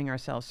presenting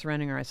ourselves,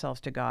 surrendering ourselves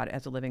to God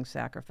as a living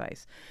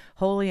sacrifice,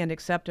 holy and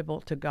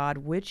acceptable to God,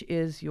 which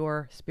is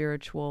your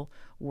spiritual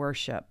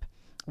worship.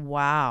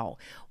 Wow.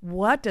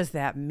 What does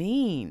that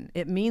mean?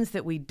 It means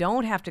that we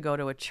don't have to go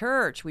to a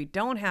church. We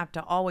don't have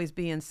to always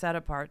be in set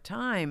apart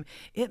time.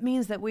 It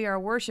means that we are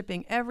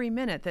worshiping every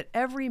minute, that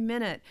every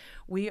minute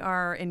we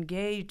are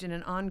engaged in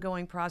an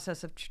ongoing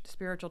process of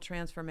spiritual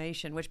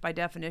transformation, which by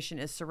definition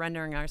is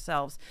surrendering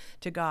ourselves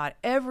to God.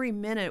 Every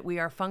minute we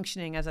are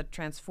functioning as a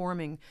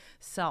transforming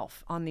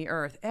self on the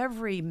earth.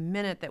 Every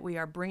minute that we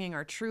are bringing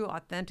our true,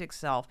 authentic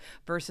self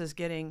versus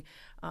getting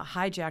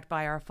hijacked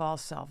by our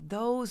false self.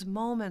 Those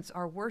moments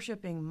are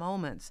worshiping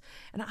moments.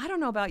 And I don't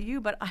know about you,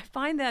 but I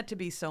find that to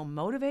be so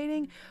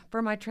motivating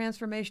for my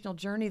transformational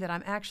journey, that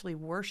I'm actually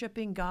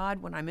worshiping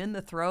God when I'm in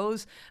the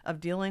throes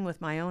of dealing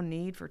with my own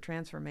need for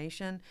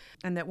transformation.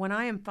 And that when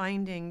I am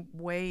finding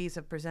ways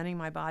of presenting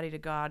my body to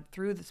God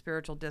through the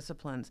spiritual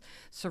disciplines,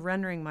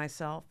 surrendering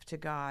myself to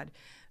God,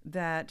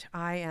 that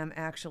I am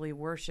actually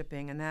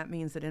worshiping. And that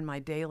means that in my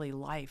daily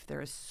life,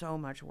 there is so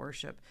much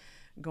worship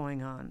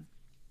going on.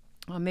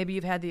 Maybe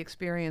you've had the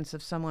experience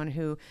of someone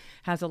who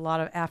has a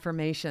lot of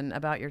affirmation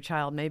about your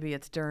child. Maybe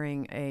it's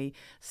during a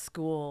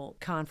school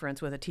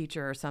conference with a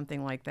teacher or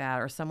something like that,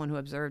 or someone who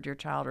observed your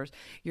child, or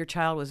your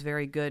child was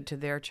very good to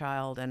their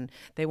child and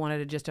they wanted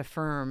to just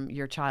affirm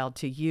your child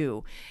to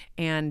you.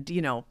 And,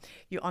 you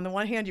on the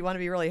one hand, you want to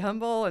be really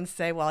humble and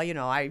say, well,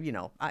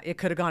 it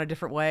could have gone a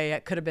different way.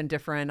 It could have been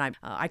different.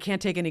 I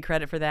can't take any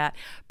credit for that.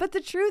 But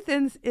the truth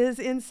is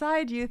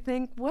inside you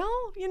think,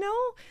 well,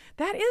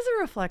 that is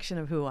a reflection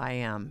of who I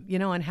am.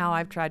 And how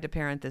I've tried to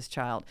parent this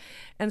child.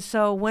 And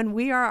so when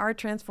we are our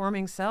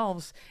transforming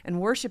selves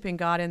and worshiping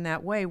God in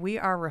that way, we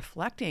are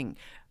reflecting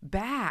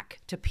back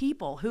to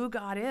people who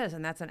God is.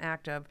 And that's an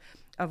act of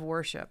of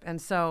worship.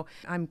 And so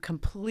I'm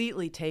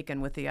completely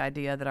taken with the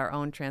idea that our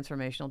own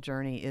transformational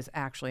journey is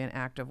actually an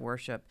act of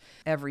worship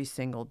every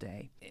single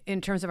day.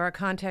 In terms of our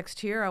context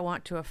here, I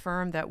want to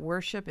affirm that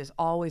worship is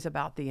always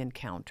about the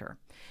encounter.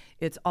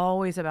 It's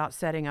always about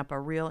setting up a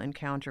real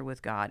encounter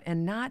with God,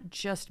 and not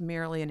just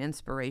merely an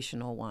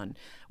inspirational one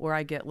where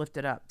I get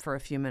lifted up for a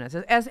few minutes.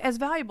 As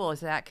valuable as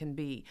that can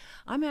be,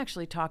 I'm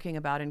actually talking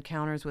about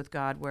encounters with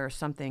God where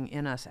something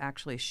in us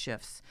actually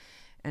shifts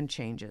and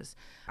changes.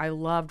 I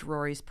loved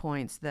Rory's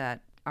points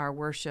that our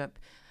worship,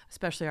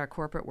 especially our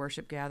corporate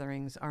worship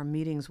gatherings, are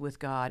meetings with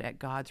God at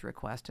God's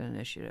request and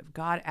initiative.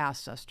 God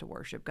asks us to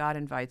worship. God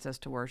invites us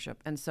to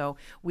worship. And so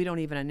we don't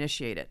even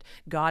initiate it.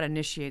 God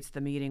initiates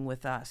the meeting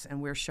with us,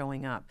 and we're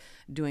showing up,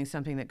 doing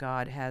something that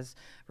God has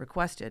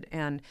requested.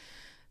 And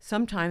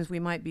sometimes we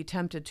might be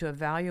tempted to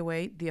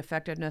evaluate the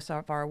effectiveness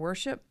of our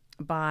worship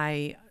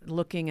by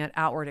looking at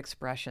outward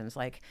expressions,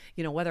 like,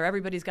 whether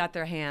everybody's got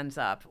their hands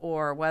up,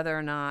 or whether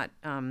or not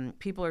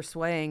people are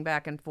swaying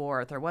back and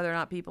forth, or whether or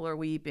not people are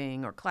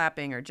weeping or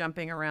clapping or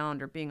jumping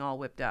around or being all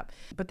whipped up.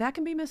 But that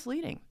can be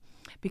misleading,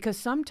 because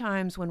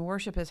sometimes when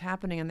worship is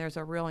happening and there's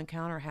a real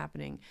encounter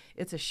happening,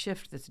 it's a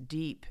shift that's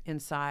deep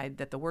inside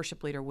that the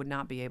worship leader would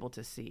not be able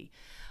to see.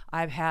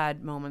 I've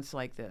had moments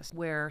like this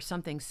where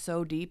something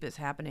so deep is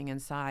happening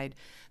inside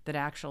that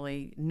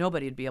actually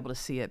nobody would be able to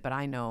see it, but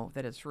I know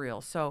that it's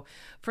real. So,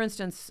 for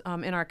instance,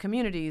 in our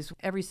communities,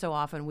 every so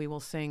often we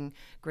will sing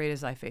Great Is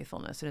Thy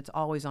Faithfulness, and it's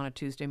always on a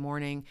Tuesday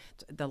morning,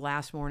 the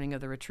last morning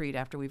of the retreat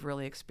after we've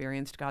really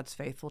experienced God's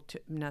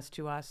faithfulness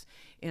to us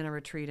in a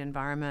retreat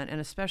environment, and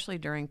especially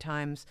during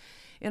times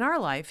in our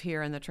life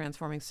here in the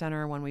Transforming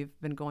Center when we've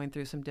been going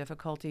through some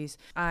difficulties.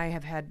 I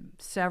have had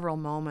several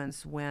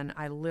moments when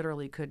I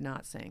literally could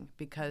not sing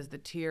because the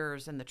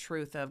tears and the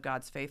truth of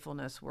God's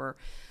faithfulness were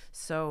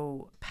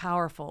so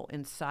powerful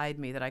inside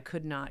me that I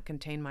could not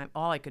contain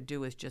all I could do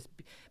was just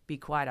be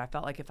quiet. I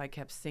felt like if I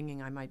kept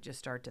singing, I might just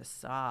start to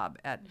sob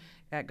at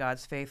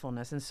God's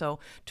faithfulness. And so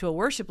to a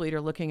worship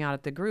leader looking out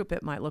at the group,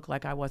 it might look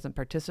like I wasn't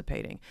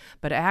participating.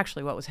 But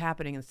actually what was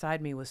happening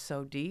inside me was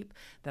so deep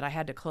that I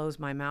had to close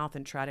my mouth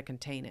and try to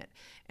contain it.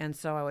 And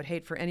so I would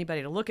hate for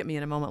anybody to look at me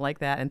in a moment like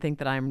that and think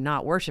that I'm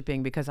not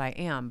worshiping, because I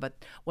am.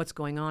 But what's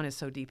going on is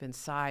so deep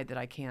inside that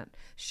I can't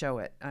show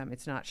it.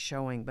 It's not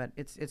showing, but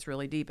it's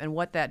really deep. And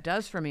what that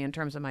does for me in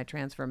terms of my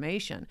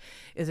transformation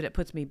is that it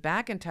puts me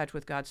back in touch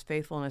with God's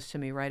faithfulness to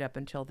me right up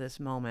until this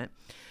moment.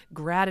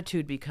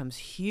 Gratitude becomes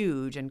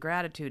huge, and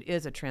gratitude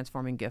is a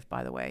transforming gift,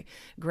 by the way.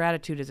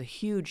 Gratitude is a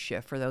huge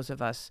shift for those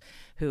of us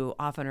who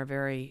often are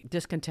very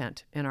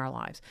discontent in our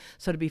lives.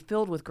 So to be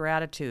filled with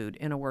gratitude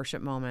in a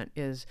worship moment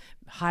is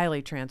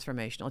highly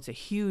transformational. It's a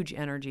huge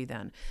energy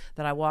then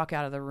that I walk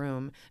out of the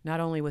room, not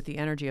only with the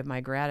energy of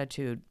my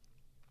gratitude,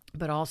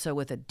 but also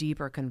with a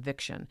deeper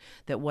conviction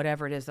that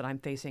whatever it is that I'm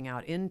facing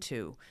out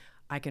into,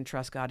 I can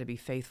trust God to be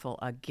faithful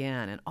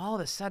again. And all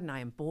of a sudden I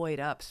am buoyed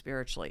up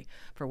spiritually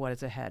for what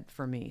is ahead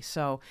for me.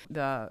 So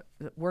the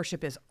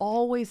worship is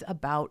always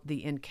about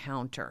the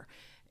encounter.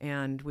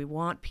 And we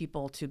want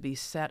people to be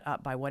set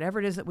up by whatever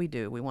it is that we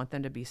do. We want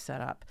them to be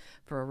set up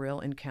for a real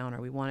encounter.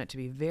 We want it to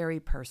be very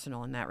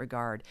personal in that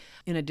regard,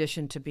 in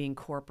addition to being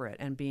corporate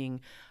and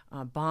being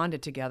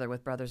bonded together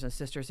with brothers and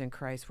sisters in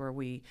Christ, where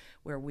we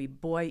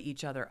buoy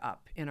each other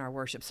up in our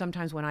worship.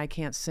 Sometimes when I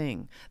can't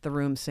sing, the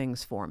room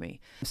sings for me.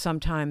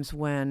 Sometimes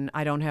when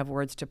I don't have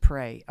words to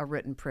pray, a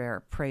written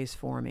prayer prays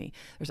for me.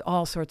 There's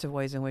all sorts of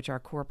ways in which our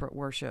corporate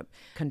worship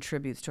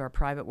contributes to our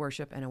private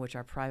worship, and in which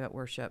our private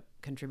worship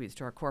contributes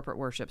to our corporate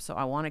worship. So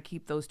I want to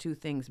keep those two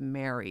things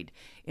married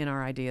in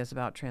our ideas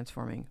about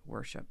transforming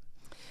worship.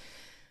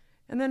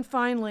 And then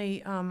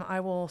finally, I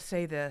will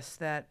say this,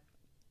 that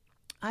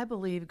I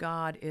believe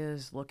God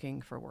is looking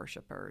for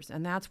worshipers,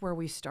 and that's where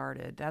we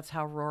started. That's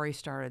how Rory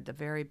started, the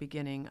very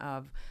beginning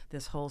of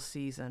this whole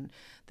season,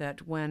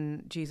 that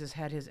when Jesus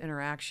had his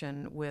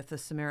interaction with the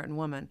Samaritan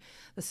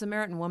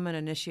woman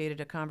initiated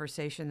a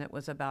conversation that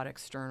was about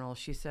external.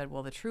 She said,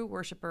 well, the true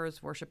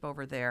worshipers worship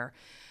over there.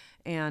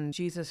 And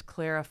Jesus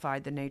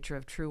clarified the nature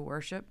of true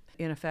worship.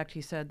 In effect,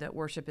 he said that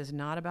worship is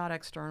not about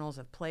externals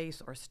of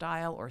place or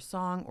style or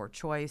song or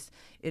choice.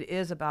 It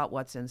is about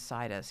what's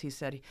inside us. He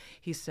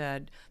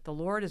said, the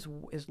Lord is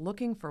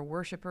looking for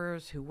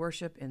worshipers who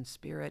worship in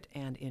spirit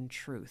and in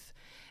truth.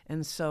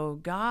 And so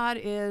God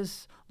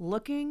is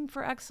looking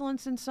for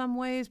excellence in some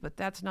ways, but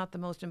that's not the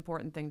most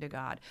important thing to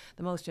God.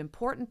 The most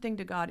important thing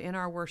to God in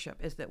our worship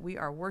is that we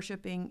are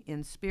worshiping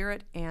in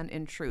spirit and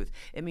in truth.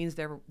 It means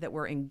that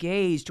we're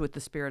engaged with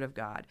the Spirit of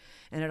God.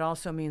 And it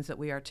also means that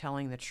we are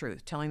telling the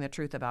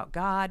truth about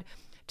God,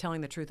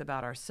 telling the truth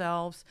about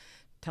ourselves,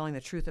 telling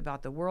the truth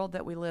about the world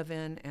that we live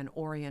in, and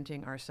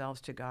orienting ourselves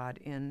to God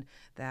in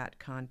that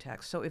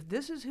context. So if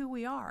this is who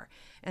we are,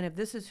 and if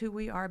this is who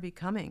we are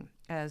becoming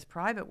as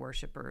private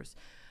worshipers,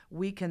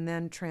 we can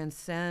then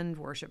transcend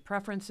worship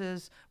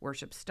preferences,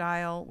 worship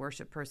style,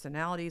 worship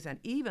personalities, and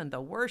even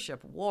the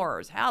worship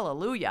wars.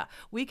 Hallelujah!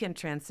 We can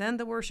transcend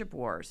the worship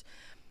wars,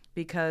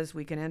 because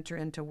we can enter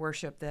into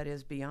worship that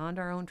is beyond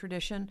our own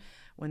tradition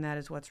when that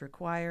is what's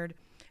required,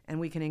 and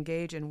we can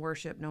engage in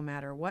worship no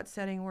matter what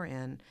setting we're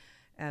in,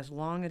 as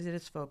long as it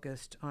is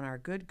focused on our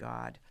good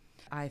God.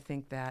 I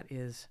think that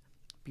is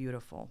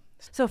beautiful.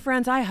 So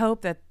friends, I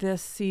hope that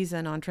this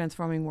season on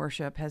Transforming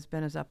Worship has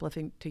been as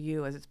uplifting to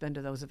you as it's been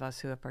to those of us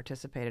who have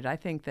participated. I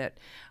think that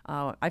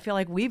I feel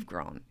like we've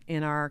grown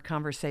in our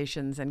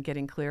conversations and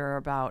getting clearer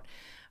about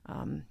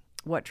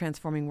what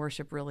Transforming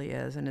Worship really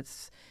is, and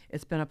it's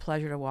been a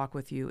pleasure to walk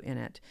with you in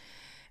it.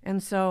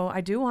 And so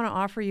I do want to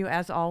offer you,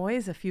 as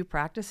always, a few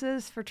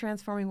practices for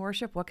Transforming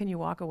Worship. What can you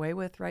walk away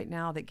with right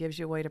now that gives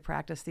you a way to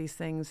practice these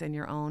things in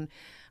your own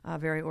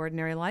very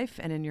ordinary life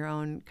and in your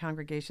own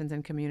congregations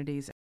and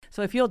communities?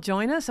 So if you'll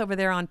join us over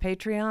there on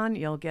Patreon,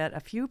 you'll get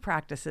a few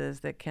practices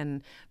that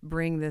can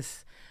bring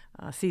this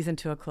season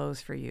to a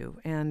close for you.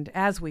 And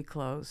as we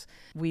close,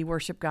 we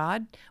worship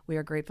God. We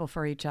are grateful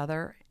for each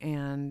other.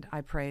 And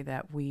I pray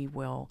that we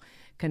will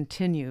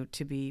continue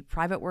to be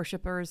private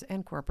worshipers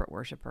and corporate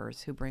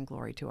worshipers who bring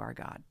glory to our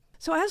God.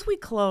 So as we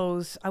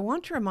close, I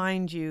want to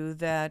remind you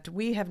that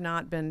we have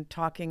not been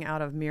talking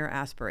out of mere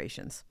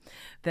aspirations,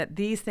 that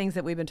these things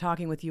that we've been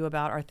talking with you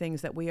about are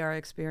things that we are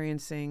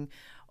experiencing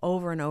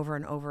over and over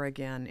and over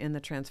again in the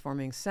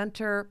Transforming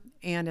Center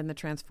and in the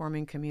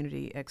Transforming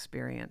Community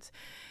experience.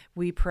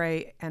 We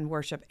pray and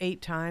worship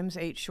 8 times,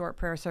 8 short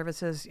prayer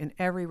services in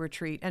every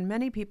retreat, and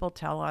many people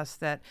tell us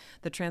that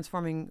the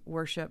Transforming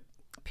Worship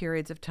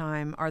periods of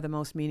time are the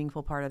most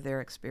meaningful part of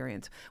their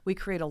experience. We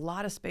create a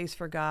lot of space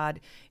for God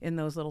in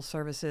those little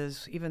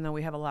services. Even though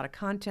we have a lot of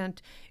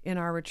content in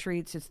our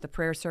retreats, it's the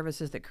prayer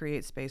services that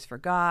create space for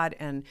God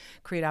and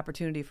create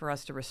opportunity for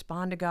us to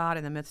respond to God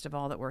in the midst of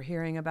all that we're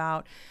hearing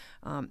about.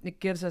 It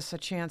gives us a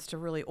chance to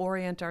really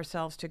orient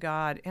ourselves to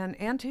God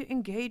and to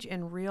engage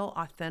in real,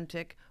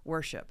 authentic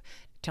worship.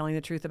 Telling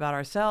the truth about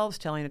ourselves,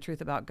 telling the truth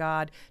about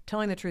God,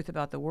 telling the truth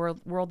about the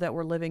world that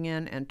we're living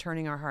in, and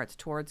turning our hearts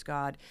towards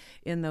God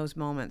in those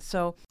moments.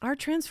 So our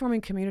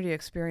Transforming Community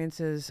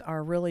experiences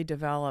are really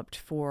developed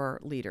for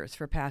leaders,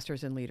 for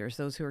pastors and leaders,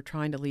 those who are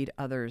trying to lead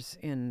others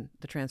in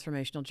the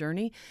transformational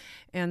journey.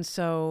 And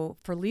so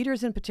for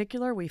leaders in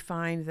particular, we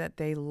find that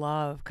they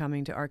love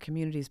coming to our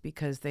communities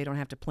because they don't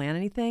have to plan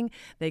anything.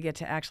 They get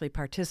to actually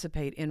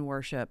participate in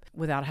worship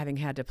without having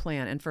had to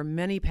plan. And for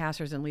many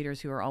pastors and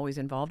leaders who are always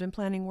involved in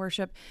planning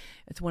worship,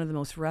 it's one of the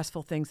most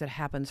restful things that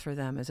happens for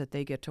them is that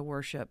they get to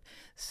worship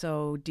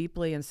so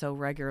deeply and so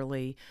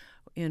regularly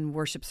in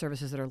worship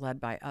services that are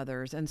led by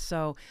others. And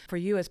so for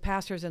you as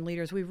pastors and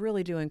leaders, we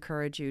really do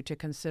encourage you to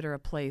consider a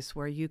place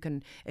where you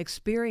can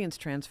experience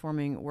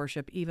transforming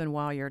worship even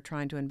while you're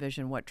trying to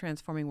envision what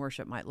transforming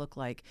worship might look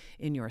like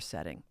in your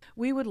setting.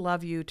 We would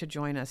love you to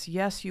join us.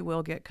 Yes, you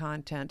will get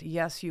content.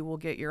 Yes, you will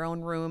get your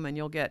own room and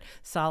you'll get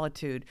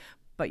solitude.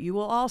 But you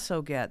will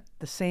also get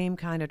the same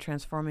kind of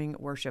transforming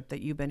worship that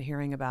you've been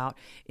hearing about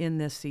in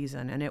this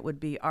season. And it would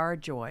be our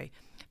joy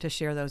to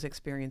share those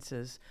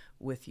experiences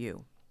with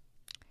you.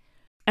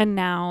 And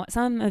now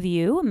some of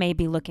you may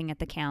be looking at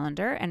the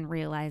calendar and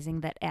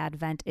realizing that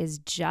Advent is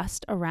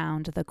just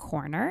around the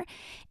corner.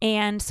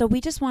 And so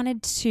we just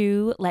wanted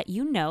to let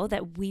you know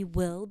that we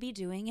will be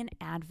doing an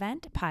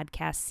Advent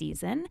podcast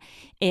season.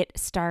 It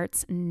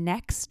starts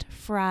next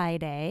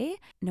Friday,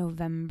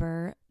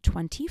 November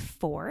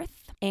 24th.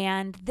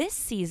 And this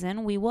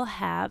season, we will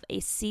have a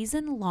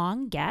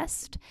season-long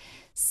guest,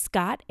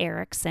 Scott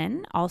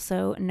Erickson,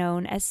 also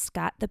known as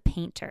Scott the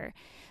Painter.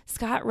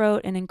 Scott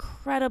wrote an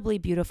incredibly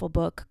beautiful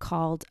book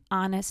called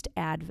Honest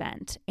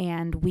Advent,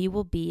 and we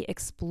will be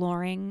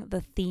exploring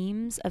the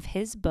themes of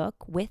his book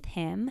with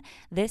him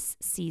this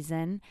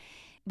season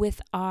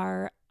with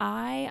our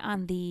eye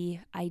on the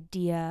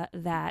idea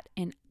that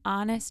an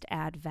honest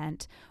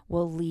Advent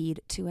will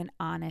lead to an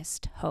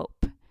honest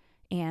hope.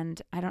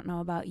 And I don't know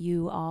about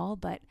you all,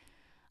 but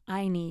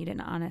I need an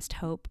honest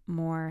hope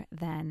more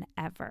than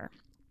ever.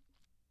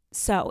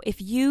 So if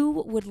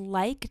you would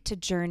like to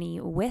journey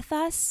with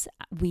us,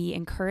 we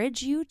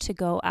encourage you to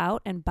go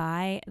out and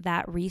buy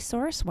that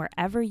resource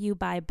wherever you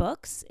buy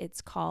books.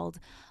 It's called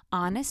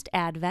Honest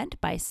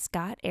Advent by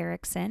Scott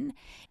Erickson.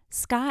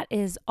 Scott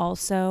is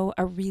also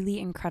a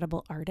really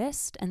incredible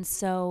artist, and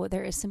so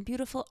there is some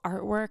beautiful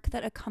artwork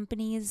that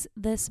accompanies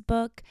this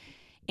book.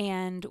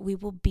 And we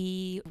will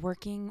be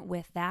working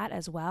with that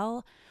as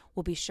well.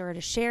 We'll be sure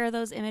to share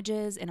those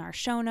images in our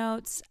show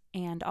notes.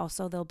 And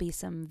also there'll be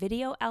some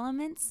video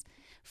elements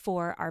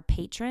for our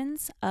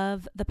patrons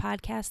of the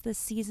podcast this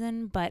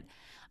season. But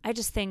I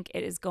just think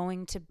it is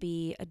going to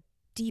be a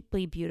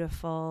deeply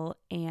beautiful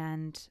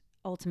and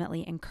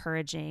ultimately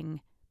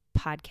encouraging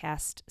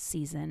podcast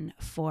season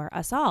for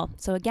us all.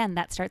 So again,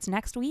 that starts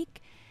next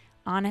week,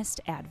 Honest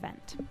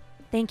Advent.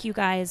 Thank you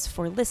guys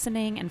for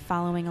listening and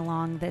following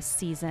along this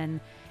season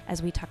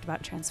as we talked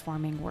about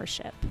transforming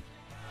worship.